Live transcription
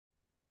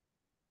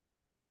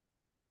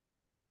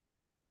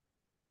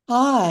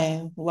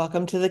Hi,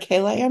 welcome to the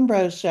Kayla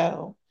Ambrose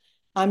Show.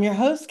 I'm your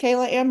host,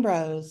 Kayla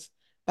Ambrose,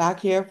 back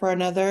here for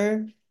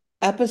another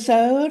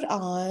episode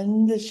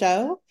on the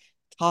show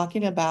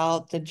talking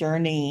about the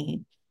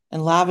journey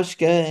and lavish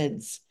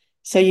goods.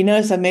 So, you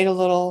notice I made a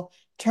little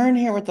turn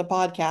here with the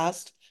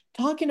podcast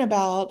talking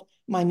about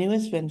my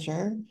newest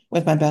venture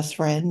with my best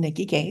friend,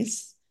 Nikki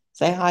Case.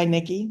 Say hi,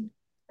 Nikki.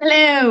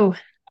 Hello.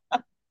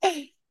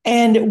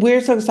 And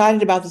we're so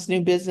excited about this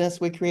new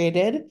business we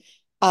created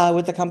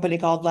with a company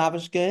called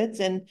Lavish Goods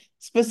and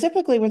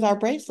specifically with our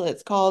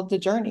bracelets called The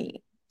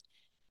Journey.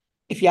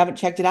 If you haven't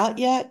checked it out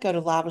yet, go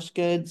to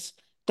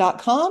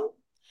lavishgoods.com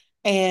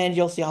and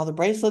you'll see all the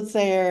bracelets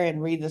there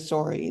and read the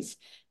stories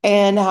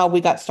and how we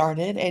got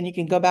started. And you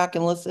can go back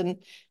and listen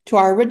to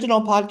our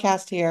original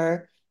podcast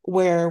here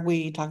where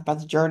we talk about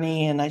the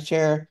journey and I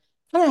share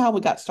kind of how we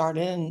got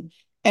started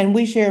and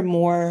we share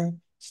more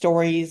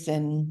stories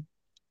and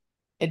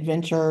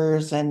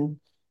adventures and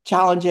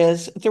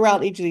challenges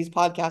throughout each of these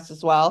podcasts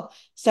as well.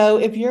 So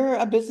if you're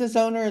a business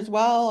owner as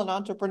well, an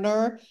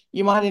entrepreneur,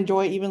 you might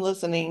enjoy even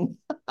listening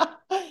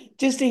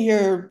just to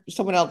hear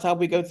someone else how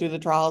we go through the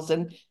trials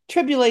and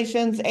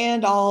tribulations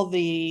and all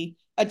the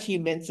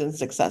achievements and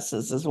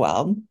successes as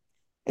well.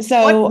 What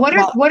So, what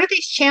are what are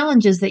these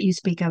challenges that you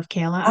speak of,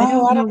 Kayla? I oh, don't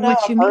I know don't know.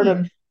 what you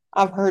mean.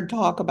 I've heard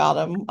talk about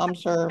them. I'm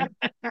sure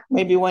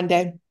maybe one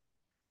day.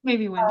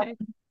 Maybe one day.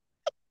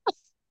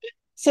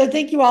 So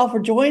thank you all for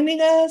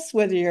joining us,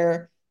 whether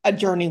you're a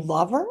journey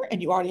lover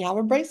and you already have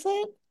a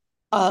bracelet,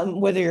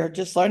 whether you're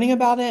just learning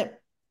about it,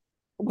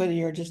 whether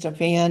you're just a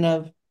fan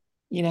of,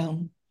 you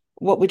know,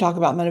 what we talk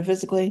about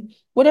metaphysically,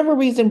 whatever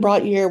reason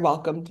brought you here,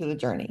 welcome to the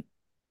journey.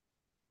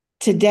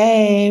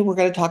 Today, we're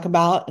going to talk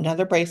about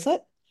another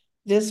bracelet.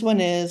 This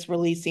one is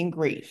releasing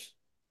grief.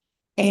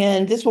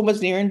 And this one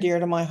was near and dear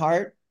to my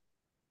heart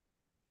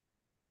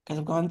because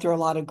I've gone through a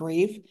lot of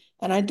grief.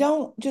 And I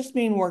don't just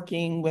mean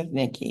working with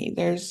Nikki.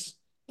 There's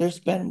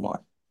been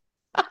more.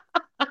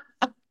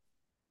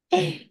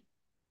 Damn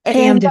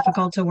And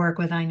difficult to work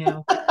with, I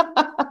know.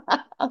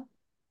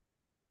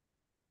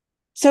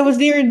 so it was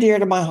near and dear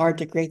to my heart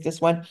to create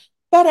this one.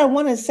 But I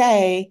want to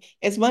say,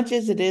 as much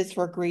as it is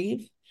for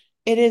grief,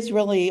 it is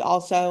really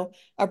also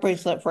a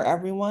bracelet for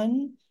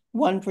everyone,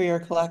 one for your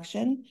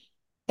collection.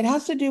 It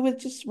has to do with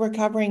just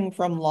recovering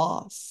from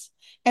loss.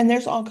 And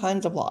there's all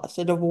kinds of loss.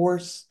 A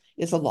divorce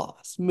is a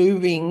loss.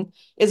 Moving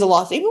is a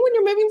loss. Even when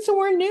you're moving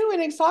somewhere new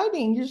and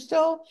exciting, you're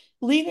still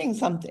leaving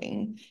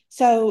something.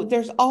 So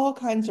there's all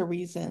kinds of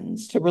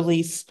reasons to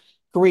release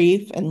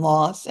grief and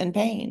loss and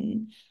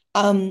pain.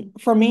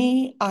 For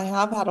me, I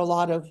have had a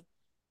lot of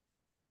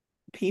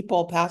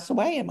people pass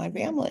away in my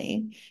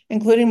family,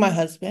 including my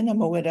husband.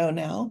 I'm a widow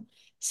now.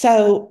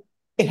 So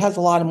it has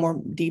a lot of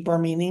more deeper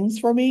meanings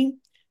for me,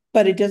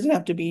 but it doesn't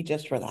have to be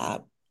just for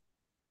that.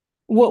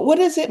 What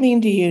does it mean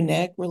to you,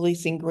 Nick,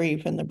 releasing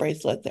grief in the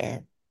bracelet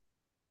there?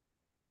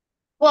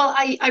 Well,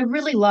 I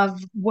really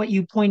love what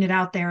you pointed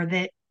out there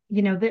that,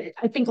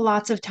 I think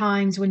lots of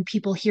times when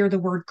people hear the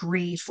word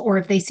grief, or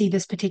if they see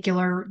this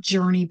particular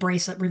journey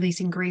bracelet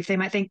releasing grief, they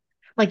might think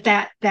like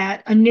that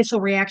initial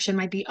reaction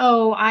might be,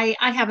 oh, I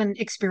haven't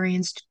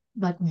experienced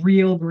like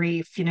real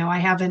grief. I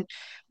haven't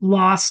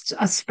lost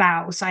a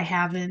spouse. I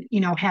haven't,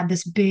 had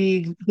this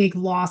big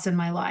loss in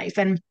my life.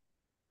 And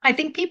I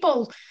think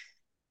people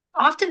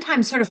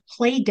oftentimes sort of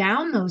play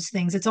down those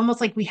things. It's almost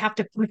like we have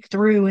to click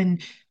through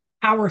and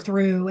power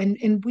through.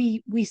 And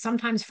we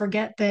sometimes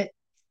forget that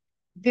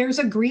there's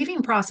a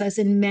grieving process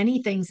in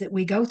many things that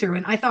we go through.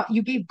 And I thought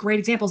you gave great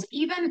examples,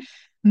 even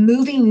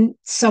moving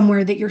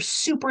somewhere that you're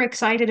super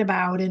excited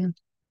about and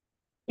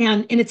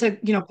it's a,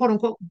 quote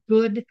unquote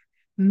good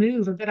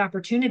move, a good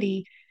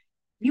opportunity.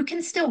 You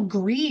can still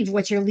grieve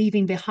what you're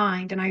leaving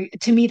behind. And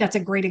to me, that's a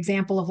great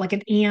example of like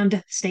an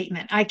and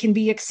statement. I can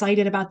be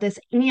excited about this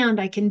and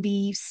I can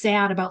be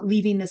sad about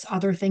leaving this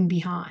other thing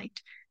behind.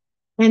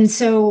 And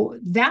so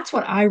that's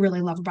what I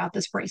really love about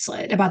this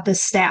bracelet, about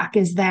this stack,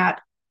 is that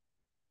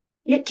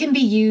it can be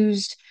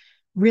used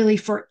really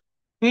for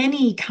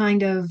any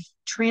kind of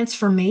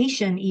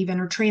transformation, even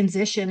or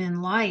transition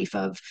in life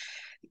of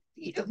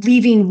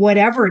leaving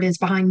whatever it is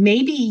behind.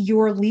 Maybe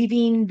you're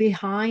leaving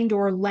behind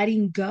or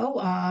letting go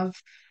of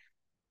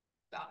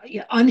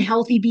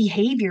unhealthy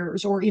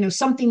behaviors or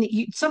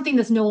something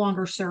that's no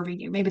longer serving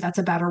you. Maybe that's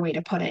a better way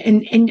to put it.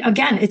 And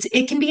again,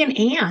 it can be an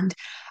and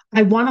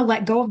I want to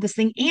let go of this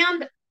thing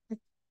and I'm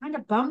kind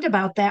of bummed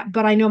about that,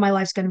 but I know my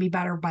life's going to be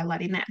better by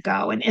letting that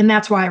go. And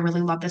that's why I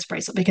really love this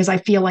bracelet, because I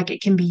feel like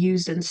it can be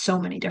used in so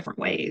many different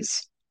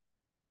ways.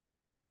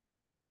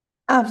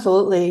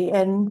 Absolutely.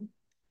 And,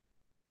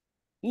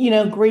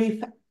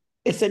 grief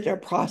is such a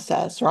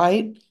process,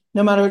 right?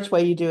 No matter which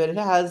way you do it, it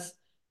has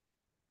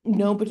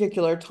no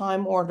particular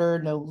time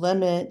order, no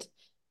limit.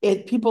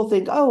 People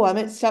think, oh, I'm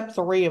at step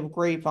three of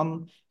grief.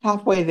 I'm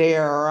halfway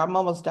there, or I'm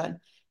almost done.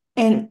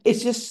 And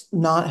it's just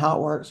not how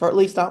it works, or at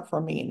least not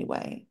for me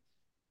anyway.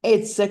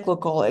 It's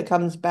cyclical. It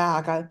comes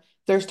back.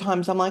 There's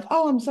times I'm like,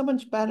 oh, I'm so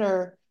much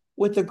better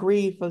with the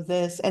grief of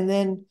this. And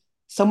then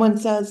someone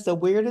says the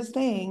weirdest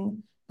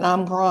thing, and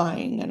I'm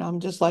crying, and I'm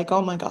just like,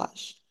 oh my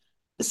gosh.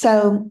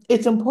 So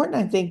it's important,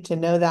 I think, to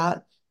know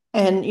that.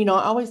 And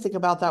I always think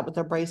about that with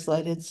a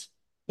bracelet.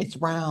 It's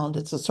round,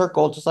 it's a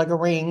circle, just like a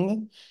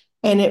ring.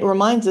 And it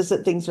reminds us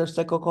that things are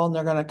cyclical and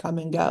they're going to come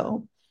and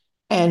go.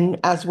 And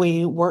as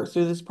we work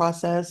through this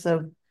process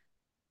of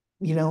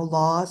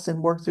loss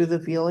and work through the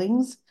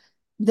feelings,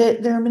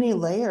 that there are many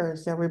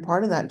layers to every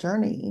part of that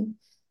journey.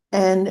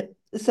 And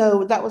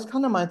so that was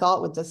kind of my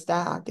thought with the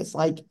stack. It's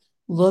like,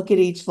 look at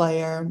each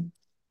layer,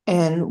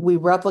 and we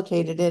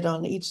replicated it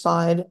on each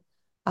side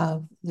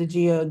of the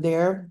geode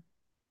there,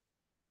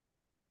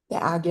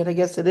 the agate, I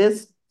guess it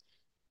is,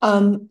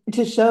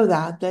 to show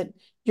that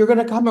you're going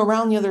to come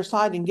around the other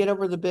side and get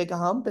over the big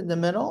hump in the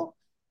middle,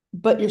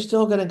 but you're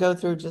still going to go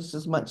through just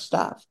as much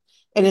stuff.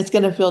 And it's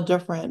going to feel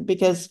different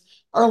because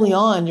early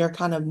on, you're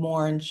kind of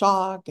more in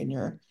shock and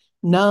you're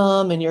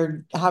numb and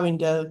you're having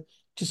to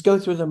just go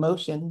through the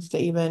motions to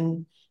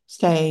even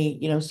stay,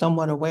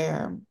 somewhat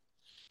aware.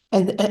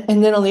 And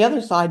then on the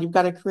other side, you've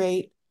got to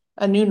create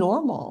a new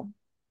normal.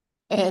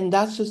 And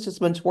that's just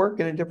as much work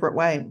in a different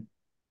way.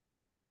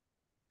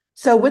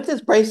 So with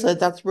this bracelet,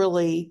 that's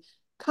really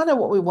kind of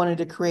what we wanted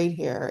to create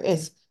here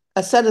is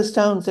a set of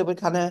stones that would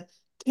kind of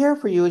care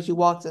for you as you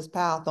walk this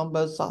path on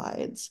both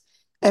sides.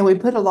 And we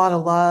put a lot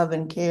of love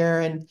and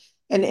care and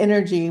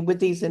energy with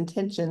these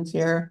intentions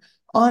here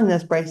on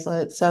this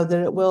bracelet so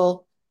that it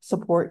will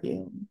support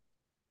you.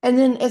 And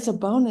then as a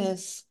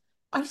bonus,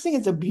 I just think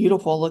it's a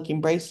beautiful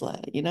looking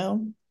bracelet.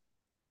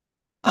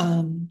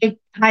 Um,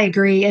 I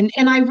agree. And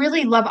I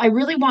really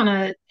want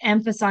to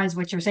emphasize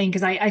what you're saying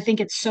because I think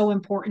it's so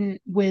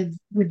important with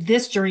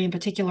this journey in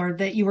particular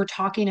that you were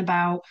talking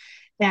about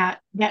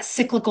that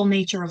cyclical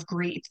nature of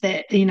grief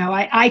that,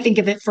 I think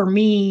of it for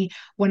me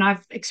when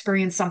I've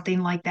experienced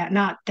something like that,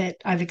 not that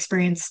I've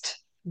experienced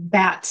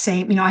that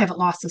same, I haven't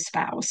lost a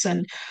spouse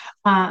and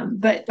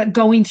but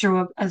going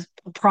through a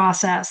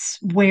process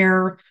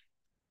where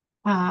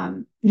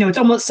it's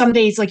almost some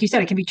days, like you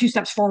said, it can be two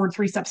steps forward,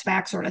 three steps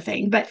back sort of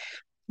thing. But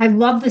I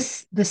love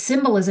this the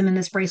symbolism in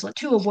this bracelet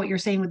too of what you're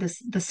saying with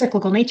this the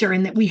cyclical nature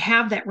and that we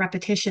have that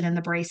repetition in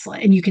the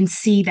bracelet and you can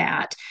see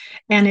that.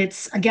 And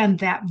it's again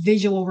that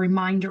visual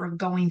reminder of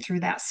going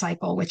through that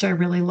cycle, which I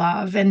really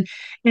love. And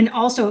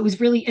also it was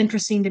really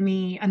interesting to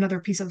me, another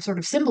piece of sort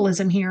of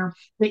symbolism here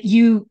that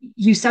you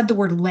said the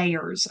word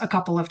layers a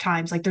couple of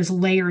times, like there's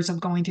layers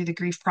of going through the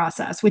grief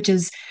process, which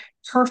is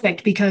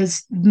perfect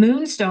because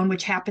moonstone,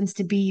 which happens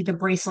to be the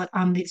bracelet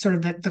on the sort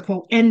of the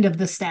quote end of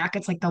the stack,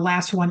 it's like the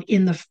last one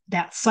in the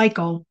that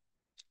cycle,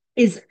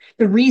 is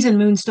the reason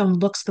moonstone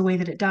looks the way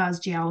that it does.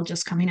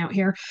 Geologist coming out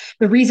here,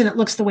 the reason it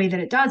looks the way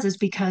that it does is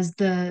because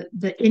the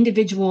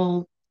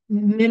individual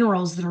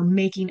minerals that are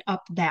making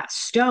up that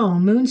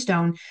stone,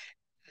 moonstone,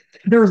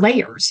 they're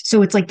layers.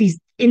 So it's like these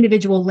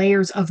individual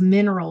layers of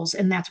minerals,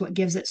 and that's what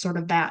gives it sort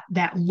of that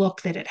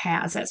look that it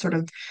has, that sort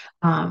of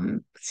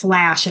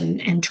flash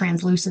and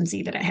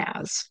translucency that it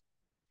has.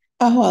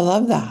 oh, I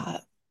love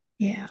that.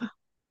 Yeah.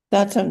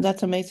 That's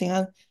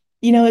amazing.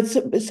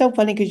 It's so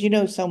funny because you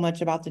know so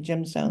much about the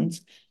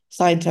gemstones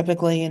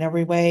scientifically in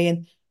every way,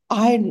 and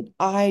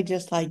I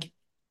just like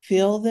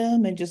feel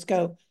them and just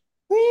go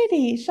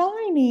pretty,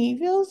 shiny,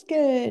 feels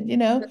good.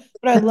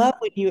 But I love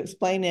when you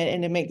explain it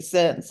and it makes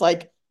sense.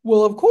 Like,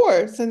 well, of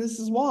course, and this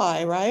is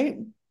why, right?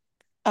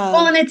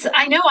 Well, and Um,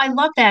 I know I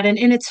love that. And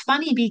it's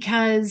funny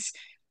because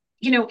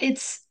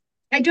it's,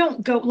 I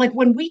don't go like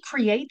when we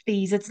create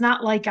these, it's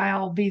not like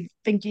I'll be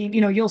thinking,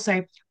 you'll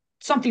say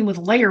something with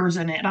layers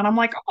in it. And I'm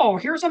like, oh,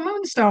 here's a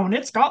moonstone.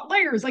 It's got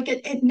layers. Like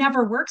it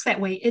never works that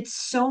way. It's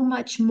so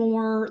much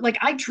more like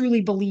I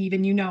truly believe,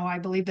 and I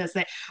believe this,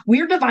 that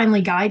we're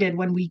divinely guided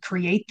when we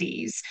create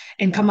these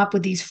and yeah. come up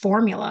with these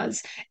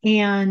formulas.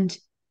 And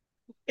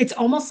it's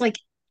almost like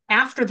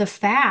after the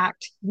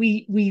fact,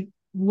 we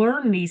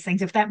learn these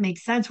things, if that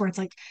makes sense, where it's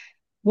like,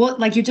 well,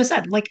 like you just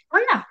said, like,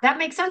 oh yeah, that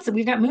makes sense that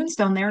we've got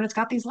moonstone there and it's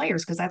got these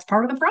layers because that's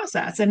part of the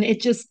process. And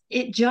it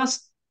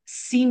just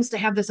seems to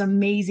have this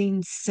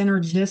amazing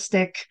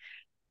synergistic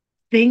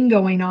thing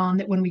going on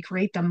that when we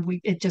create them,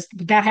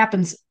 that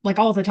happens like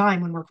all the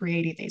time when we're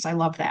creating these. I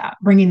love that,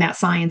 bringing that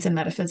science and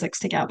metaphysics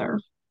together.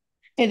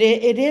 And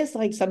it is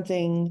like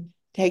something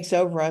takes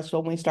over us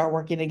when we start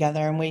working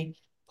together and we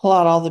pull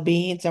out all the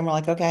beads and we're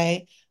like,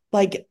 okay,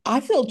 like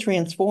I feel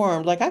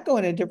transformed. Like I go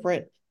in a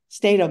different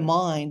state of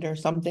mind or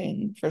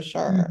something for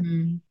sure.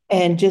 Hmm.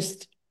 And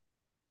just,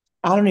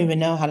 I don't even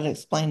know how to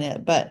explain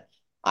it, but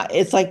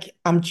it's like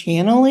I'm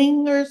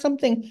channeling or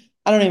something.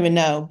 I don't even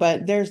know,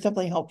 but there's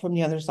definitely help from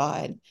the other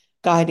side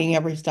guiding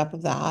every step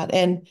of that.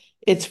 And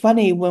it's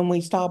funny when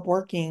we stop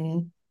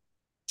working,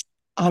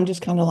 I'm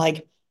just kind of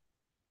like,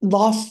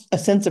 lost a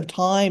sense of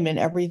time and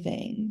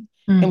everything.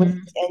 And was Hmm.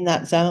 in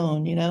that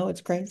zone,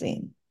 it's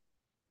crazy.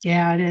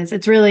 Yeah, it is.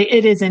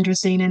 It is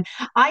interesting. And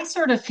I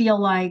sort of feel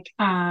like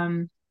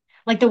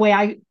the way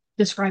I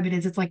describe it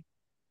is it's like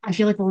I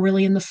feel like we're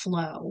really in the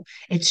flow.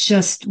 It's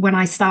just when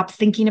I stop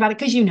thinking about it,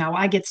 because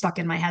I get stuck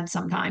in my head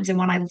sometimes. And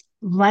when I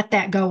let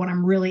that go, when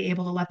I'm really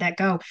able to let that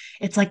go,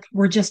 it's like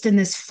we're just in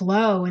this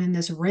flow and in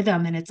this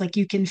rhythm. And it's like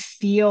you can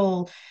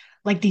feel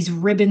like these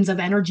ribbons of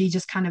energy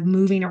just kind of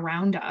moving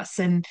around us.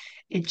 And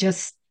it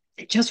just,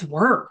 it just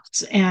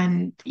worked.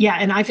 And yeah,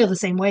 and I feel the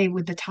same way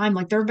with the time.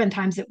 Like there have been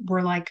times that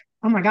we're like,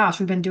 oh my gosh,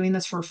 we've been doing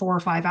this for 4 or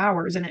 5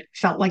 hours, and it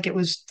felt like it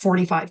was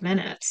 45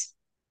 minutes.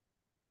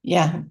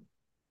 Yeah.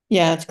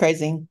 Yeah, it's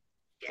crazy.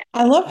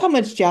 I love how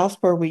much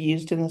Jasper we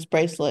used in this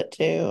bracelet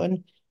too.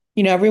 And,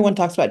 everyone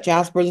talks about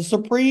Jasper, the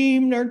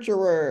supreme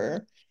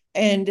nurturer.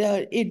 And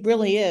it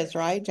really is,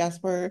 right?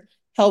 Jasper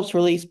helps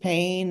release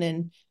pain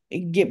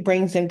and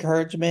brings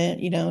encouragement,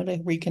 to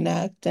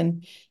reconnect.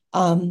 And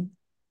um,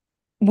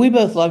 we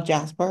both love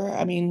Jasper.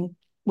 I mean,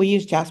 we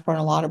use Jasper in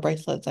a lot of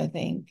bracelets, I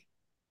think.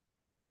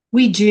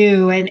 We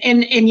do, and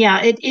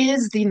yeah, it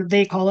is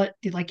they call it,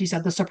 like you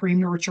said, the supreme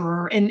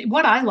nurturer. And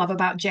what I love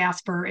about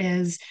Jasper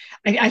is,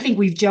 I think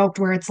we've joked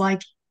where it's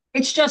like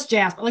it's just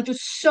Jasper. Like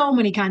there's so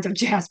many kinds of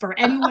Jasper.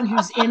 Anyone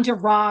who's into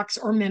rocks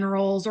or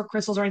minerals or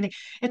crystals or anything,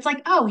 it's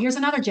like, oh, here's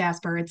another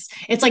Jasper. It's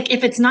like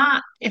if it's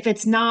not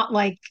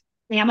like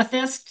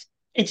amethyst,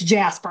 it's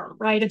Jasper,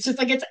 right? It's just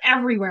like it's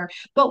everywhere.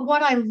 But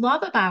what I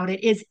love about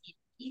it is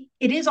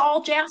it is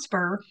all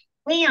Jasper,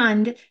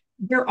 and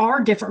there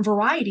are different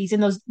varieties,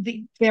 and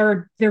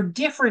they're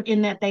different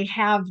in that they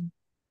have,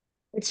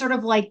 it's sort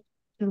of like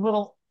the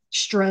little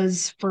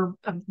extras for,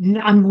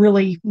 I'm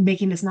really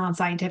making this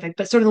non-scientific,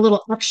 but sort of the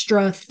little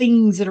extra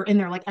things that are in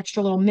there, like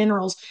extra little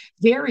minerals,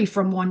 vary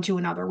from one to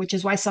another, which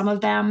is why some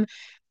of them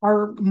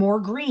are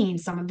more green,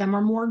 some of them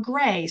are more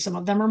gray, some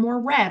of them are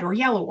more red or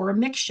yellow or a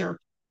mixture.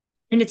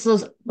 And it's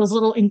those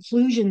little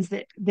inclusions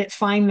that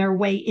find their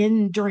way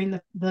in during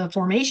the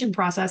formation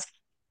process.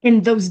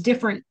 And those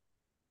different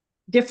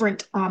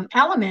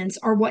elements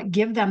are what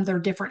give them their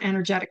different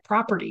energetic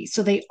properties.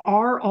 So they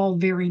are all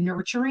very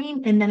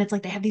nurturing. And then it's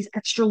like they have these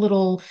extra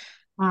little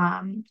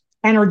um,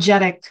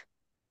 energetic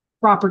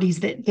properties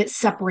that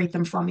separate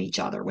them from each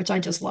other, which I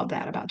just love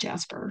that about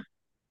Jasper.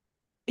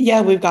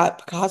 Yeah, we've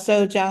got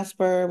Picasso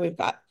Jasper, we've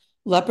got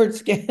leopard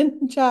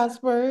skin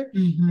Jasper,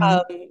 Mm-hmm.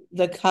 um,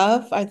 the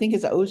cuff, I think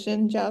is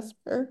ocean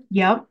Jasper.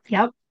 Yep,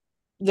 yep.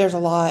 There's a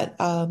lot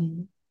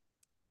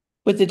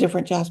with the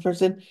different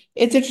Jaspers. And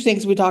it's interesting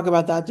because we talk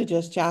about that to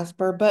just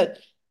Jasper, but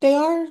they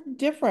are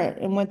different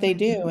in what they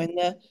do. Mm-hmm. And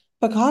the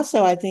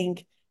Picasso, I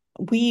think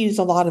we use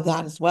a lot of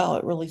that as well.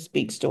 It really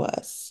speaks to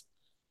us.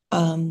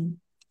 Um,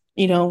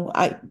 you know,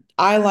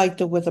 I like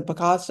the with a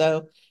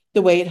Picasso,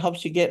 the way it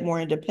helps you get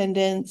more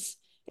independence.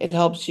 It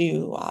helps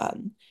you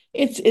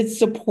it's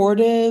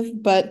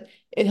supportive, but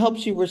it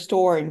helps you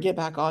restore and get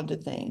back onto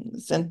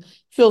things and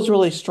feels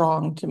really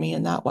strong to me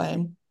in that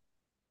way.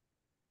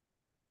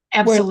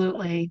 Where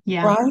Absolutely.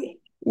 Yeah. right?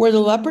 Where the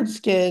leopard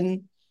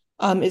skin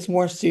is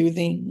more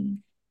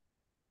soothing,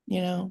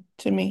 to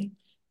me.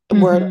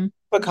 Where Mm-hmm.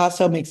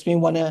 Picasso makes me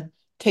want to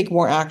take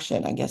more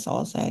action, I guess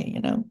I'll say.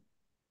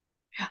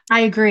 I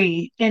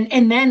agree.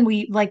 And then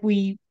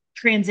we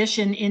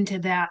transition into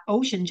that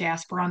ocean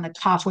jasper on the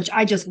top, which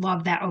I just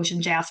love that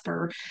ocean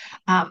jasper,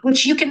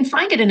 which you can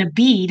find it in a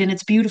bead, and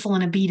it's beautiful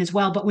in a bead as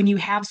well. But when you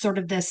have sort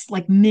of this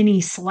like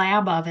mini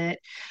slab of it,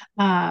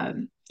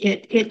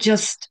 it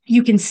just,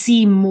 you can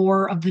see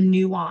more of the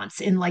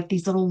nuance in like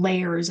these little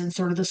layers and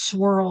sort of the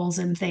swirls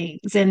and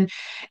things. And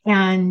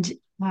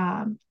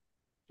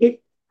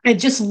it I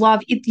just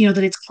love it,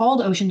 that it's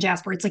called ocean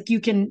jasper. It's like you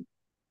can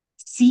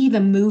see the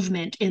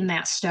movement in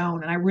that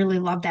stone. And I really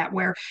love that,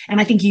 where,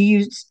 and I think you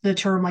used the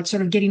term like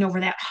sort of getting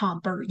over that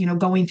hump, or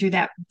going through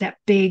that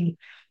big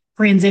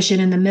transition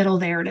in the middle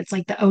there. And it's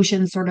like the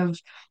ocean sort of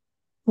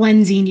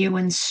cleansing you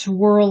and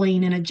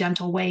swirling in a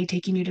gentle way,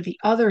 taking you to the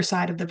other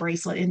side of the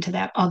bracelet into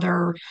that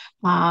other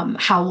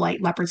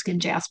howlite leopard skin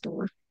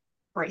jasper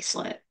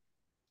bracelet.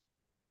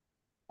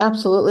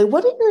 Absolutely.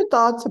 What are your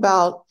thoughts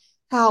about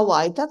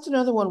howlite? That's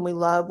another one we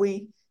love.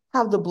 We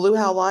have the blue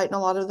howlite in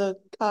a lot of the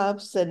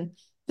cups, and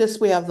this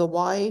we have the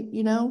white.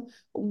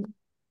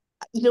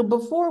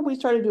 Before we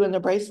started doing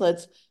the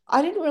bracelets,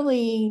 I didn't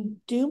really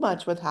do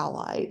much with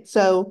howlite.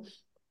 So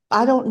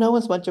I don't know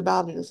as much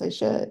about it as I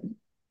should.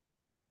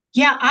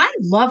 Yeah, I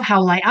love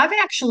howlite. I've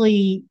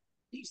actually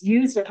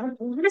used it.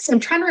 I'm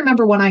trying to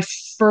remember when I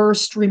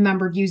first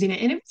remembered using it,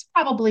 and it was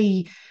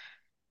probably,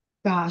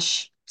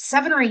 gosh,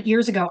 7 or 8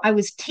 years ago. I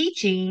was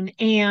teaching,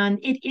 and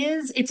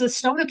it's a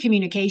stone of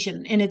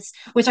communication, and it's,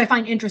 which I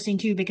find interesting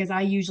too, because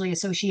I usually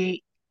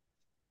associate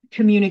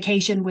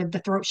communication with the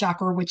throat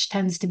chakra, which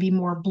tends to be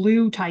more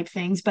blue type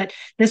things, but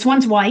this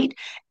one's white,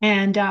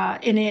 and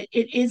it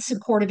is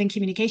supportive in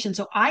communication.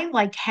 So I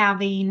like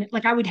having,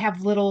 like, I would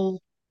have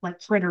little like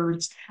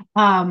critters,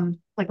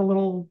 like a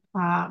little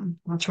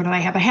what did I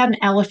have? I had an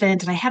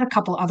elephant, and I had a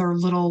couple other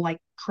little like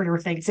critter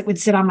things that would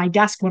sit on my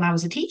desk when I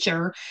was a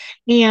teacher.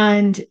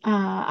 And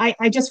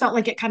I just felt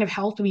like it kind of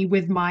helped me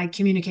with my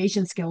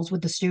communication skills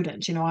with the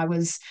students. I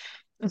was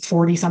a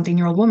 40 something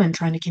year old woman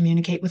trying to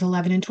communicate with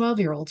 11 and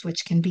 12-year olds,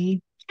 which can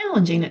be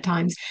challenging at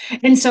times.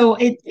 And so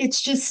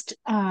it's just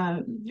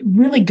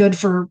really good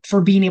for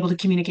being able to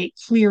communicate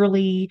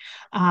clearly,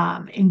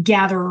 and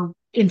gather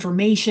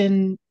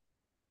information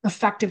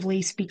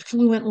effectively, speak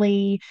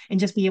fluently, and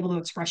just be able to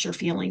express your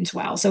feelings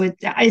well. So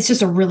it's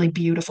just a really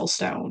beautiful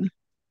stone.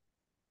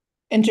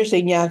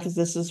 Interesting, yeah, because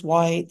this is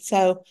white.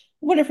 So I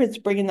wonder if it's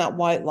bringing that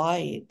white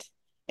light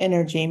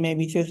energy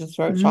maybe through the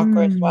throat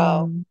chakra as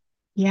well. Mm.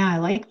 Yeah, I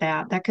like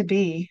that. That could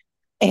be.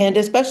 And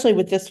especially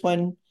with this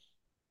one,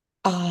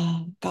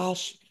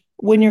 gosh,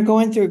 when you're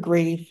going through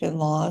grief and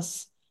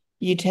loss,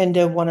 you tend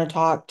to want to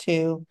talk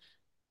to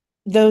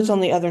those on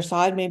the other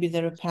side, maybe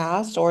that have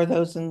passed, or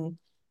those in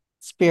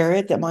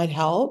spirit that might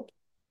help.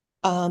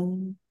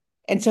 Um,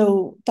 and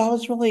so that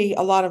was really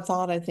a lot of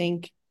thought, I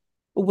think,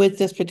 with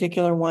this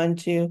particular one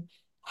to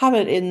have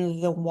it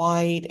in the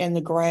white and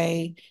the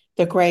gray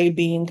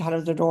being kind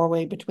of the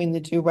doorway between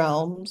the two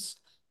realms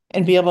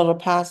and be able to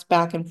pass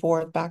back and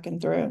forth, back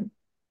and through.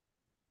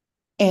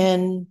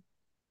 And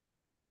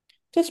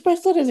this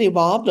bracelet has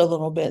evolved a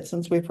little bit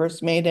since we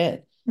first made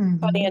it.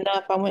 Funny Hmm.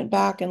 enough, I went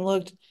back and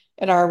looked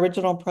at our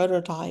original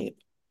prototype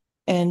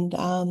and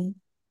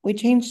we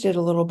changed it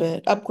a little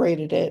bit,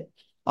 upgraded it,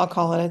 I'll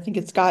call it. I think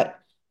it's got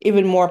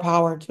even more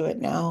power to it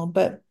now,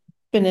 but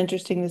it's been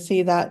interesting to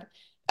see that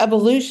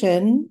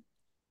evolution,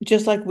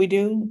 just like we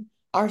do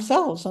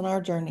ourselves on our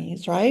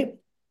journeys, right?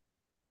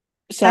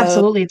 So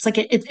Absolutely. It's like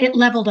it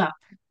leveled up.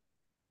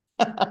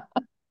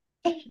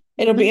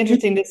 it'll be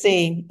interesting to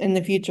see in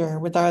the future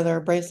with our other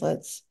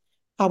bracelets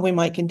how we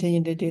might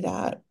continue to do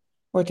that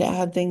or to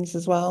add things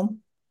as well,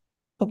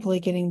 hopefully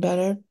getting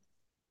better.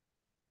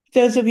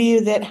 Those of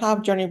you that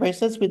have journey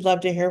bracelets, we'd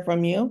love to hear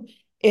from you.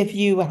 If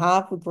you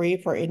have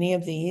grief for any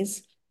of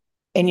these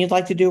and you'd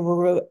like to do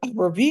a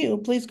review,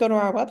 please go to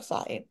our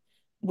website.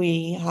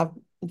 We have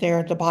there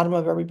at the bottom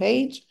of every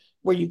page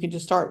where you can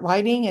just start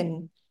writing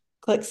and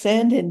click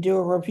send and do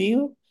a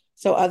review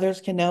so others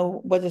can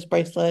know what this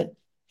bracelet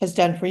has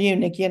done for you.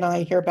 Nikki and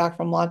I hear back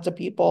from lots of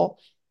people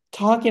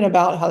talking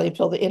about how they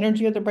feel the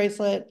energy of the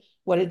bracelet,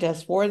 what it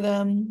does for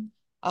them,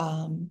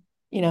 um,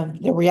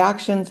 the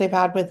reactions they've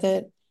had with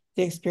it,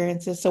 the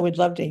experiences. So we'd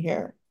love to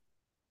hear.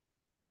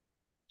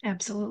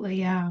 Absolutely.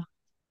 Yeah.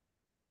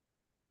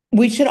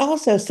 We should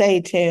also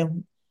say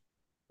too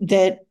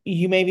that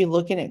you may be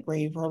looking at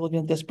grief or looking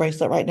at this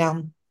bracelet right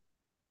now.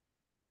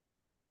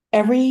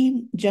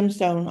 Every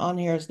gemstone on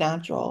here is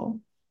natural.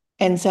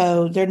 And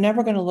so they're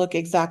never going to look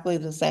exactly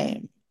the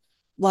same.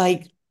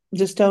 Like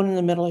the stone in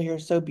the middle here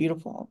is so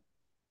beautiful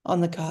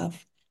on the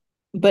cuff,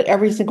 but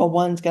every single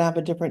one's going to have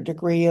a different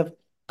degree of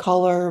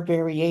color,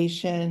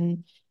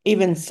 variation,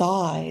 even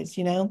size,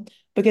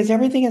 because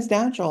everything is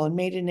natural and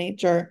made in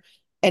nature.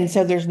 And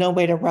so there's no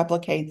way to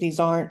replicate. These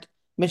aren't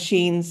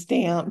machine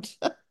stamped,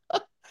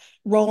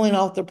 rolling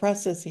off the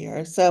presses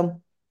here.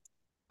 So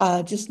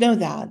just know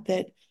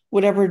that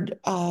whatever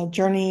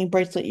journey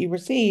bracelet you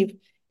receive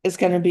is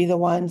going to be the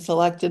one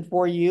selected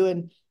for you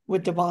and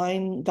with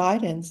divine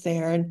guidance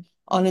there and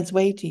on its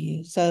way to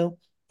you. So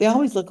they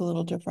always look a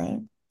little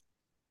different,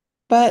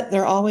 but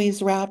they're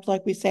always wrapped,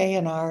 like we say,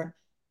 in our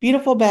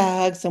beautiful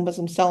bags and with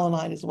some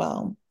selenite as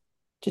well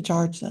to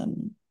charge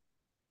them.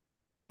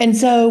 And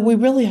so we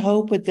really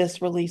hope with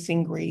this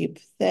releasing grief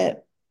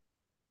that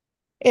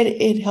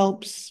it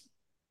helps,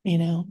 you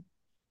know,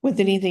 with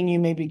anything you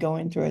may be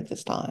going through at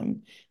this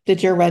time,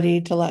 that you're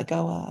ready to let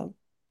go of.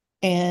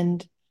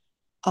 And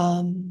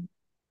um,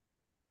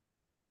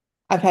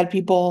 I've had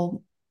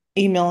people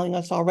emailing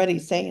us already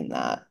saying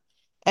that,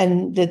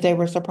 and that they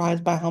were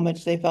surprised by how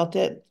much they felt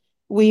it.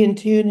 We in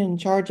tune and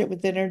charge it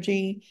with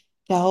energy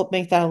to help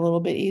make that a little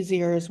bit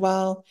easier as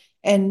well.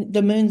 And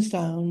the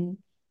moonstone,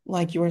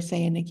 like you were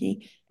saying,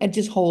 Nikki, it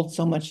just holds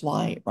so much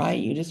light, right?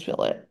 You just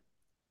feel it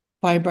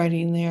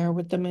vibrating there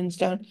with the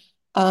moonstone.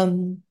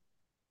 Um,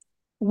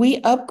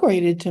 we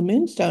upgraded to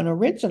moonstone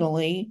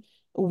originally.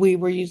 We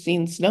were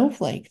using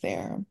snowflake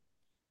there,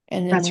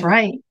 and then That's we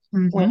right.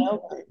 went Hmm.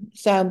 over.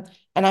 So,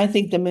 and I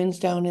think the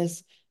moonstone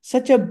is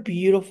such a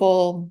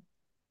beautiful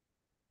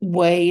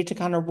way to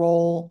kind of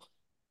roll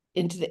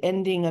into the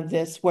ending of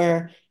this,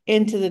 where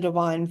into the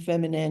divine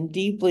feminine,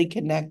 deeply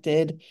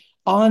connected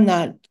on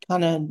that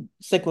kind of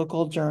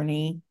cyclical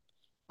journey.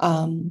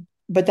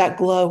 But that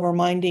glow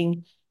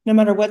reminding no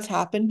matter what's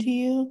happened to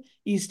you,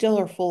 you still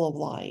are full of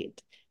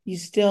light. You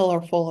still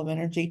are full of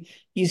energy.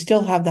 You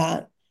still have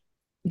that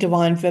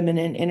divine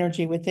feminine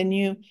energy within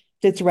you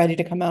that's ready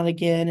to come out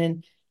again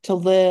and to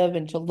live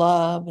and to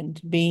love and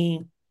to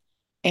be.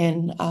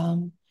 And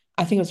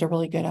I think it was a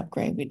really good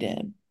upgrade we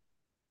did.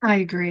 I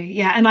agree.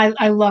 Yeah. And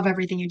I love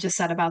everything you just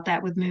said about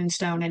that with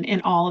Moonstone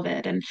and all of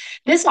it. And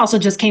this also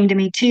just came to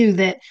me too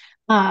that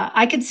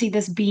I could see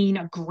this being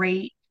a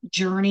great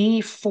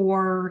journey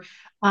for,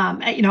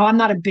 I'm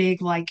not a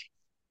big like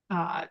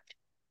uh,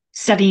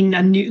 setting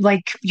a new,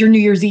 like your New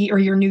Year's Eve or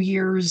your New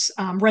Year's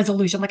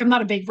resolution. Like I'm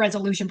not a big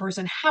resolution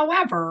person.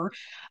 However,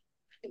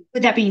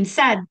 with that being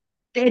said,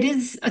 it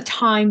is a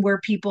time where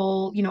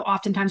people,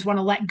 oftentimes want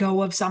to let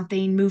go of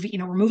something,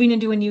 we're moving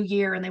into a new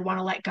year and they want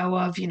to let go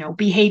of,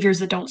 behaviors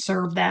that don't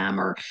serve them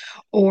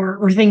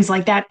or things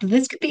like that.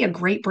 This could be a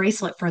great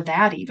bracelet for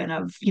that, even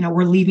of,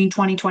 we're leaving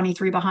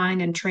 2023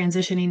 behind and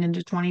transitioning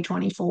into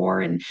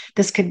 2024. And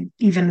this could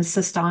even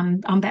assist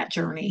on that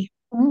journey.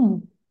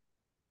 Mm,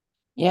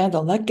 yeah,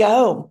 to let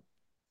go.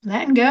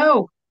 Letting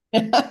go.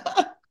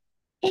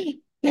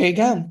 There you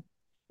go.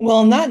 Well,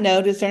 on that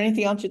note, is there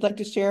anything else you'd like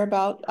to share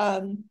about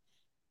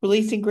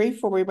releasing grief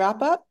before we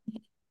wrap up?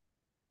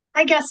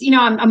 I guess,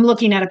 I'm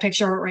looking at a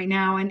picture of it right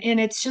now, and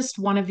it's just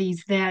one of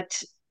these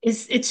that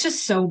it's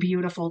just so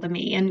beautiful to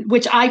me, and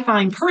which I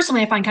find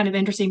kind of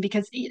interesting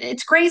because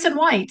it's grays and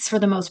whites for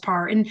the most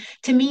part. And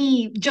to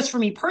me, just for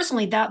me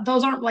personally, that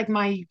those aren't like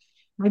my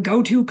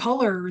go-to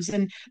colors.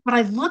 And but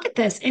I look at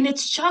this and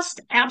it's just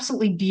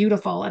absolutely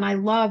beautiful. And I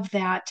love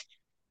that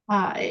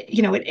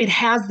it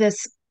has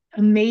this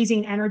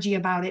amazing energy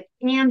about it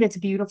and it's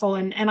beautiful.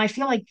 And I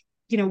feel like,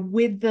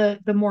 with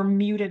the more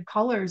muted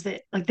colors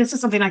that like this is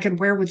something I could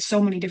wear with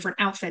so many different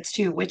outfits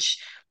too, which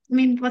I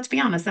mean, let's be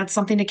honest, that's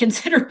something to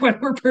consider when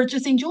we're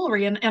purchasing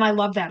jewelry. And I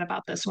love that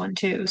about this one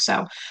too.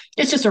 So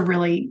it's just a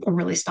really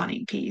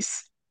stunning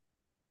piece.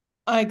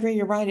 I agree,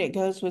 you're right. It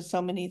goes with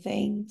so many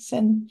things.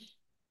 And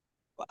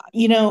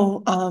you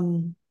know,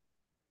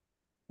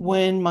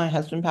 when my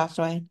husband passed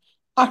away,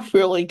 I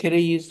really could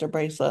have used a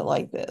bracelet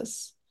like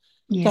this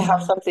to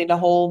have Yeah, something to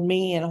hold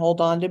me and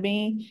hold on to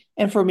me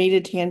and for me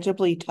to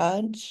tangibly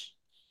touch.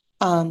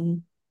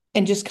 Um,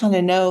 and just kind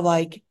of know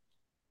like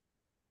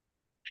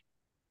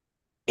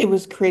it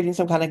was creating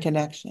some kind of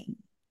connection,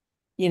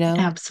 you know,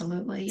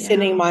 absolutely.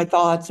 sending Yeah. my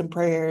thoughts and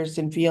prayers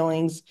and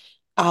feelings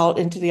out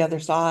into the other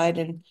side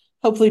and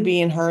hopefully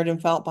being heard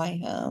and felt by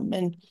him.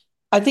 And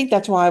I think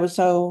that's why I was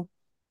so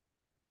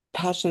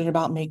passionate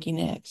about making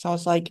it. So I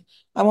was like,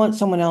 I want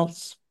someone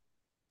else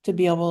to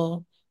be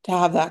able to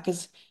have that.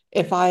 Because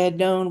if I had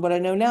known what I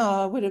know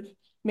now, I would have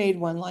made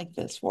one like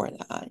this for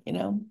that,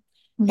 and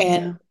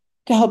Yeah.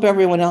 to help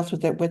everyone else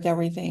with it, with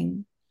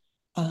everything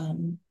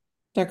um,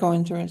 they're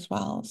going through as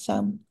well.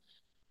 So,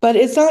 but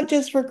it's not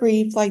just for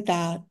grief like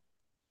that,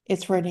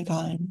 it's for any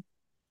kind.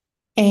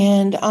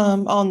 And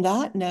on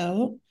that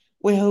note,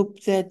 we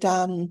hope that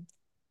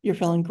you're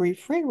feeling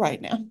grief free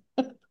right now.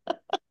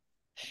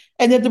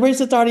 And that the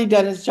bracelet's already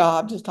done its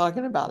job, just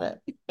talking about it.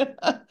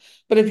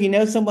 But if you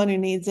know someone who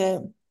needs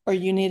it or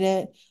you need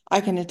it,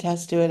 I can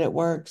attest to it. It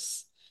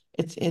works.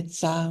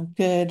 It's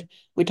good.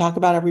 We talk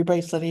about every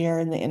bracelet here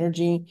and the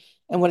energy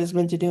and what it's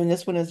meant to do. And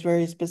this one is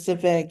very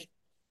specific.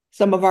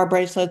 Some of our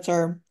bracelets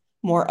are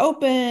more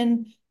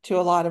open to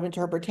a lot of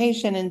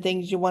interpretation and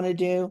things you want to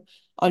do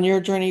on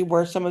your journey,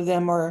 where some of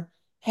them are,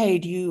 hey,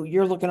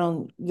 you're looking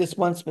on this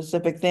one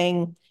specific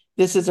thing.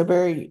 This is a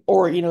very,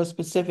 or,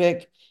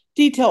 specific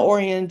detail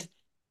oriented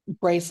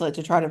bracelet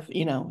to try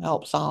to,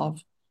 help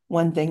solve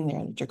one thing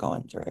there that you're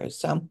going through.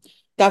 So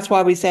that's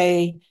why we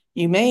say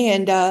you may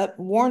end up,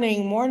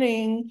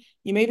 warning,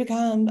 you may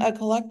become a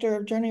collector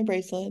of journey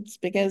bracelets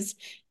because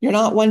you're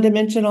not one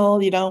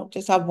dimensional. You don't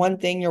just have one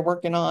thing you're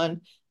working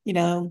on.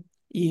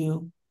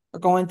 You are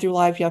going through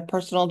life. You have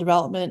personal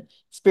development,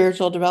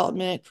 spiritual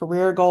development,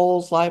 career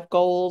goals, life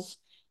goals,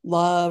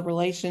 love,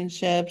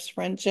 relationships,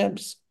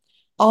 friendships,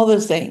 all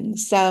those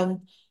things.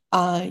 So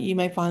you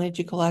may find that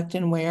you collect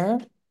and wear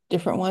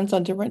different ones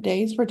on different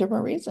days for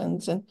different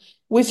reasons. And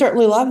we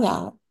certainly love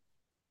that.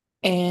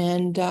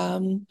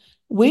 And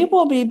we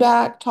will be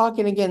back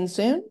talking again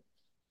soon.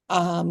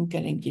 I'm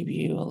going to give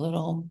you a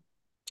little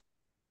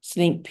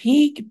sneak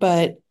peek,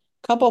 but a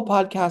couple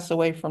podcasts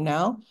away from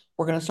now,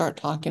 we're going to start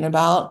talking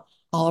about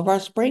all of our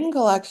spring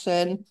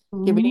collection,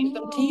 giving you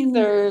some Ooh.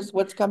 teasers,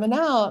 what's coming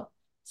out.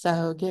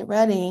 So get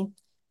ready.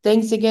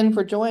 Thanks again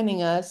for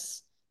joining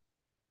us.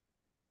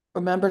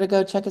 Remember to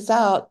go check us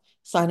out.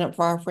 Sign up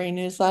for our free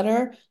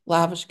newsletter,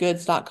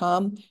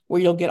 lavishgoods.com,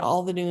 where you'll get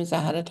all the news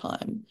ahead of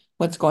time.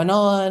 What's going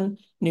on,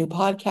 new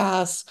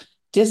podcasts,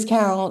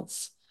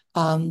 discounts.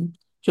 Um,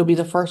 you'll be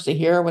the first to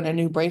hear when a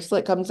new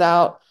bracelet comes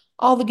out,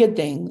 all the good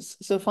things.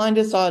 So find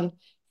us on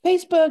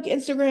Facebook,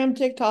 Instagram,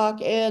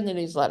 TikTok, and the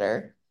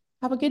newsletter.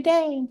 Have a good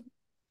day.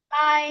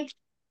 Bye.